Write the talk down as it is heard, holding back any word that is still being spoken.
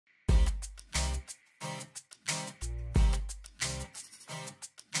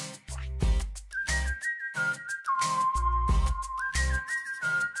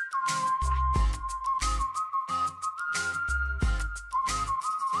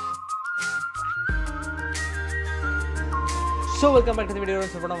So welcome back to the video.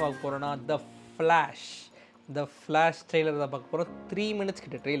 The Flash trailer da paak porom 3 minutes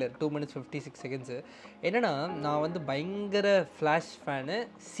kitta trailer 2 minutes 56 seconds enna na vandu bayangara Flash fan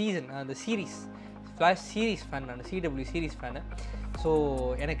season the series Flash series fan na CW series fan so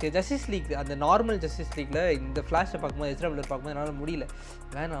எனக்கு Justice League அந்த normal Justice League ல இந்த Flash பாக்கும்போது Ezra பாக்கும்போது என்னால முடியல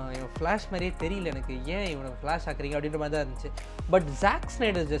வேணாம் இவன் Flash மாதிரியே தெரியல எனக்கு ஏன் இவனை Flash ஆக்குறீங்க அப்படின்ற மாதிரி தான் இருந்துச்சு but Zack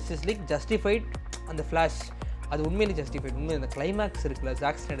Snyder's Justice League justified அந்த Flash அது உண்மையிலே ஜஸ்டிஃபைட் உண்மை இந்த கிளைமேக்ஸ் இருக்குல்ல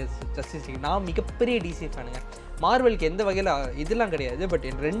Zack Snyder's Justice League நான் மிகப்பெரிய டிசி ஃபேனுங்க மார்வலுக்கு எந்த வகையில் இதெல்லாம் கிடையாது பட்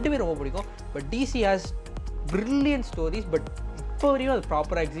எனக்கு ரெண்டுமே ரொம்ப பிடிக்கும் but DC has brilliant stories but இப்போ வரையும் அது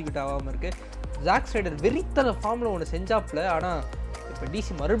ப்ராப்பராக எக்ஸிக்யூட் ஆகாமல் இருக்குது Zack Snyder வெறித்தன ஃபார்மில் ஒன்று செஞ்சாப்புல ஆனால் இப்போ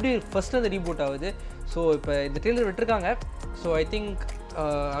டிசி மறுபடியும் ஃபஸ்ட்டு அந்த ரீபூட் ஆகுது ஸோ இப்போ இந்த ட்ரெய்லர் விட்டுருக்காங்க so I think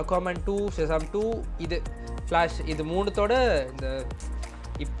Aquaman 2 Shazam 2 இது ஃப்ளாஷ் இது மூணுத்தோட இந்த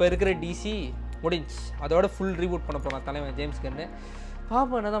இப்போ இருக்கிற டிசி முடிஞ்சு அதோட ஃபுல் ரீபூட் பண்ண போகிறான் தலைவன் ஜேம்ஸ் கன்னு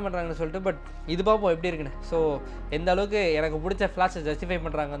பார்ப்போம் என்ன தான் பண்ணுறாங்கன்னு சொல்லிட்டு பட் இது பார்ப்போம் எப்படி இருக்குன்னு ஸோ எந்த அளவுக்கு எனக்கு பிடிச்ச ஃப்ளாஷை ஜஸ்டிஃபை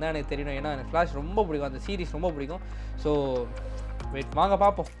பண்ணுறாங்கன்னு தான் எனக்கு தெரியணும் ஏன்னா எனக்கு ஃப்ளாஷ் ரொம்ப பிடிக்கும் அந்த சீரிஸ் ரொம்ப பிடிக்கும் ஸோ வெயிட் வாங்க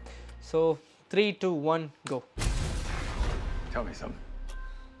பார்ப்போம் so 3, 2, 1 go. Tell me something.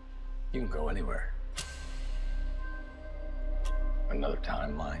 You can go anywhere. Another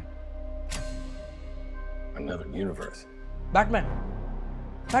timeline. Another universe. Batman.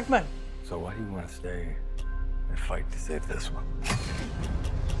 So why do you want to stay and fight to save this one?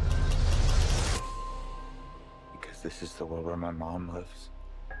 Because this is the world where my mom lives.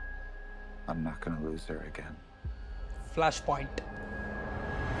 I'm not going to lose her again. Flashpoint.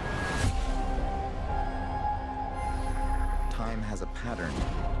 Time has a pattern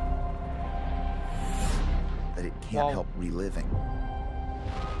that it can't help reliving.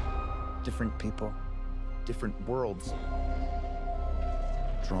 Different people, different worlds,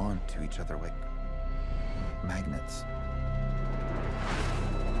 drawn to each other like magnets.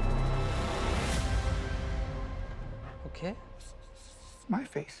 Okay. My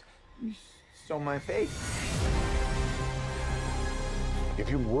face. You stole my face. If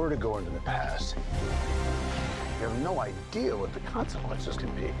you were to go into the past, you have no idea what the consequences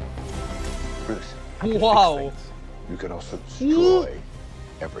can be. Bruce, I can fix things. You could also destroy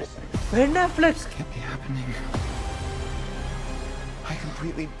everything. Ben Affleck. This can't be happening. I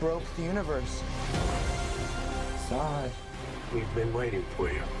completely broke the universe. Zod. We've been waiting for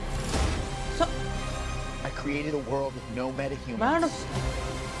you. So, I created a world with no metahumans. Man of...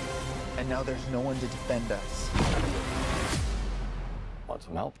 And now there's no one to defend us. Want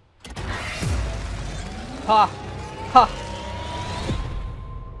some help? Ha! Ha!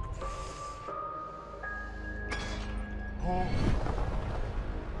 Oh.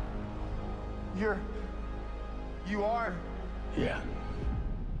 You are? Yeah.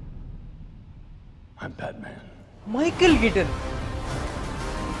 I'm Batman. Michael Keaton.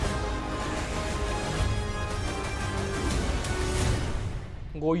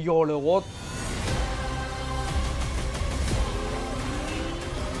 Go yolo what?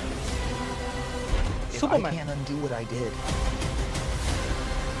 Superman. I can't undo what I did.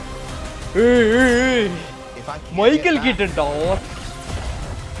 Hey. If I can't Michael get back, Keaton dog.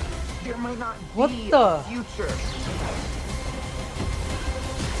 there might not What be the? a future.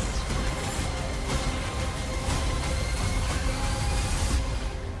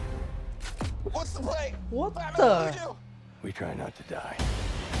 What's the play? What Batman, the? what do we do? We try not to die.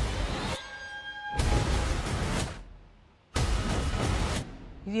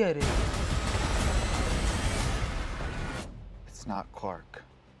 இது யாரு? It's not Clark.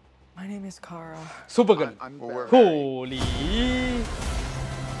 My name is Kara. Supergirl. I'm Holy.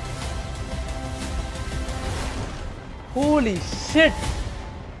 Holy shit.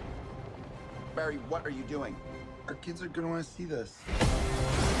 Barry, what are you doing? Our kids are gonna want to see this.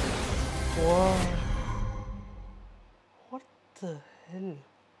 Wow. What the hell?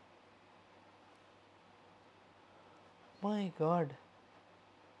 My god.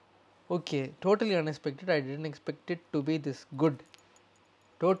 Okay, totally unexpected. I didn't expect it to be this good.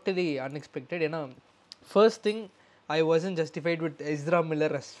 Totally unexpected. You know, first thing, I wasn't justified with Ezra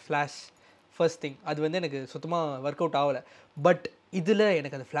Miller as Flash. First thing, அது வந்து எனக்கு சுத்தமாக work out ஆகலை but இதில்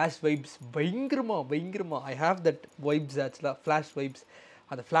எனக்கு அந்த flash vibes பயங்கரமாக I have that vibes ஆக்சுவலாக ஃப்ளாஷ் வைப்ஸ்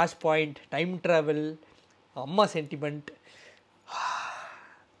அந்த ஃப்ளாஷ் பாயிண்ட் டைம் ட்ராவல் அம்மா சென்டிமெண்ட்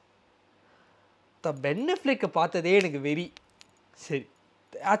பென் அஃப்லெக்கை பார்த்ததே எனக்கு வெரி சரி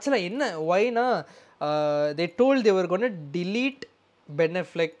ஆக்சுவலாக என்ன ஒய்னா தே டோல்ட் தேவர் கொண்டு delete Ben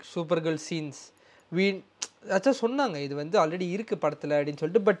Affleck Supergirl scenes ஆக்சுவலாக சொன்னாங்க இது வந்து ஆல்ரெடி இருக்குது படத்தில் அப்படின்னு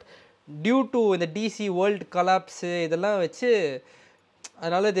சொல்லிட்டு பட் டியூ டு இந்த டிசி வேர்ல்டு கொலாப்ஸு இதெல்லாம் வச்சு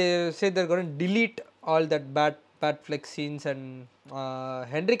அதனால் தே சே they're gonna delete all that bad Affleck scenes and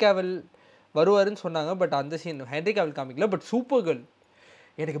Henry Cavill வருவாருன்னு சொன்னாங்க. பட் அந்த சீன் ஹென்ரி கேவல் காமிக்கல. பட் சூப்பர் கேர்ள்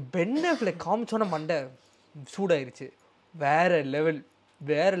எனக்கு பென் அஃப்லெக் காமிச்சோன்னா மண்டை சூடாயிருச்சு. வேறு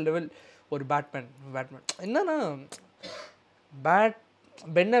லெவல் ஒரு பேட்மேன் என்னன்னா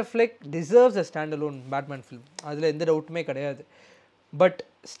pen Affleck deserves a stand alone Batman film, அதில் எந்த டவுட்டுமே கிடையாது. But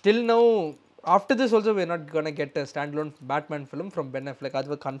still now after this also we are not gonna get a stand alone Batman film from pen Affleck,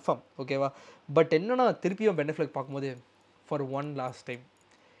 அது confirm. ஓகேவா? பட் என்னன்னா திருப்பியும் pen Affleck பார்க்கும்போது for one last time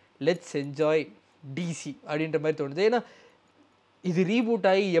let's enjoy DC அப்படின்ற மாதிரி தோணுது. ஏன்னா இது ரீபூட்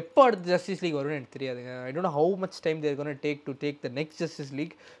ஆகி எப்போ அடுத்த ஜஸ்டிஸ் லீக் வரும்னு எனக்கு தெரியாதுங்க. I don't know how much time there gonna take the next justice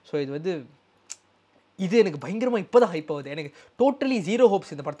league. So இது எனக்கு பயங்கரமாக இப்போ தான் ஹைப் ஆகுது. எனக்கு டோட்டலி ஜீரோ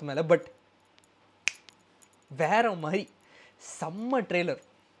ஹோப்ஸ் இந்த படத்து மேலே. பட் வேறு மாதிரி செம்ம ட்ரெய்லர்,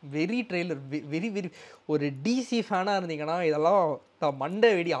 வெரி ஒரு டிசி ஃபேனாக இருந்தீங்கன்னா இதெல்லாம்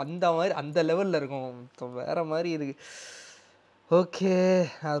மண்டை வெடி அந்த லெவலில் இருக்கும். வேறு மாதிரி இருக்குது. ஓகே,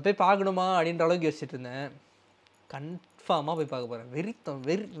 அதை போய் பார்க்கணுமா அப்படின்ற அளவுக்கு யோசிச்சுட்டு இருந்தேன். கன்ஃபார்மாக போய் பார்க்க போகிறேன்.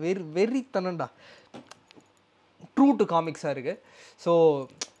 வெறித்தனண்டா, ட்ரூ டு காமிக்ஸாக இருக்குது. ஸோ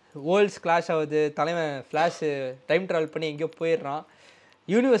வேர்ல்ட்ஸ் கிளாஷ் ஆகுது, தலைவன் ஃப்ளாஷு டைம் ட்ராவல் பண்ணி எங்கேயோ போயிடுறான்,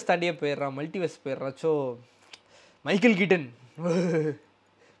 யூனிவர்ஸ் தாண்டியே போயிடுறான், மல்டிவர்ஸ் போயிடுறான். So Michael Keaton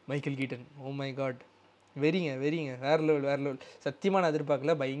oh my God, வெறிங்க வேறு லெவல். சத்தியமாக நான்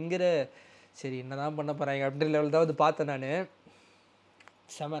எதிர்பார்க்கல. பயங்கர சரி என்ன தான் பண்ண போகிறாங்க அப்படின்ற லெவல் தான் பார்த்தேன் நான்.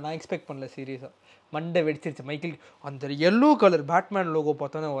 நான் எக்ஸ்பெக்ட் பண்ணல சீரியஸாக. மண்டை வெடிச்சிருச்சு. மைக்கேல் அந்த எல்லோ கலர் பேட்மேன் லோகோ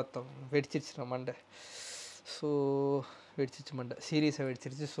பார்த்தோன்னே வெடிச்சிருச்சு மண்டை. ஸோ வெடிச்சிருச்சு மண்டை, சீரியஸாக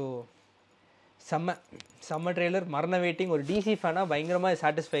வெடிச்சிருச்சு. ஸோ செம்ம ட்ரெய்லர், மரண வெயிட்டிங். ஒரு டிசி ஃபேனாக பயங்கரமாக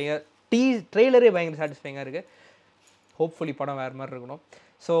சாட்டிஸ்ஃபைங்காக ட்ரெய்லரே பயங்கர சாட்டிஸ்ஃபைங்காக இருக்குது. ஹோப்ஃபுல்லி படம் வேறு மாதிரி இருக்கணும்.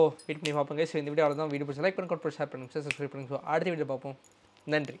 ஸோ வெயிட் பண்ணி பார்ப்போங்க. ஸோ இந்த வீடியோ அவ்வளோதான். வீடியோ பிடிச்சி லைக் பண்ணி ஷேர் பண்ணுங்க, சப்ஸ்கிரைப் பண்ணுங்க. ஸோ அடுத்த வீடியோ பார்ப்போம்.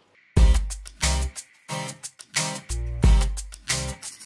 நன்றி.